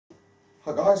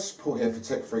Hi guys, Paul here for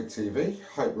Tech Freak TV.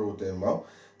 Hope you're all doing well.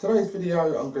 Today's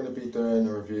video I'm going to be doing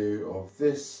a review of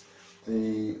this,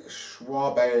 the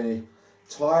Schwalbe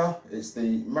tyre. It's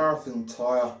the marathon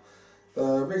tyre.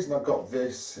 The reason I got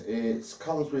this, it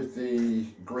comes with the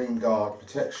green guard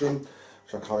protection,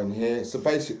 which I come in here. So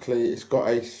basically it's got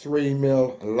a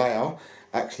 3mm layer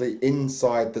actually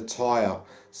inside the tyre,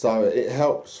 so it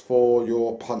helps for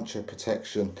your puncture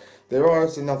protection. There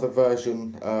is another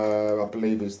version, I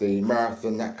believe is the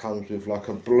marathon, that comes with like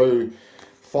a blue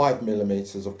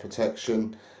 5mm of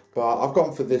protection, but I've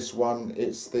gone for this one.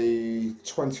 It's the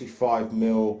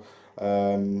 25mm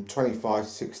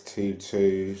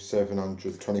 25622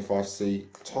 725C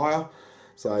tyre.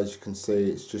 So as you can see,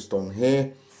 it's just on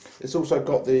here. It's also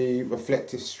got the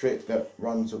reflective strip that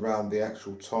runs around the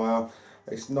actual tyre.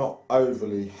 It's not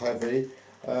overly heavy.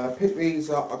 Pick these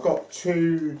up. I got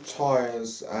 2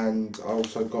 tyres and I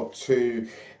also got 2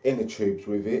 inner tubes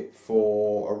with it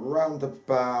for around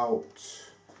about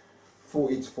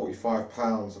 40 to 45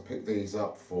 pounds. I picked these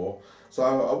up for. So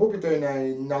I will be doing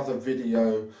another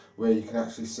video where you can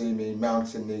actually see me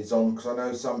mounting these on, because I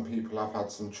know some people have had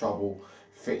some trouble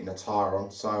fitting a tyre on.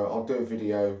 So I'll do a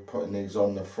video putting these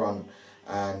on the front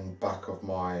and back of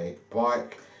my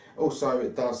bike. Also,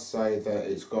 it does say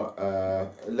that it's got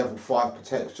level 5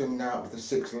 protection out of the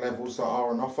 6 levels that are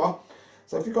on offer.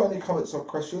 So if you've got any comments or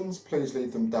questions, please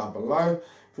leave them down below.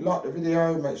 If you like the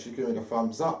video, make sure you give it a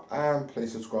thumbs up and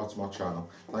please subscribe to my channel.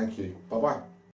 Thank you. Bye bye.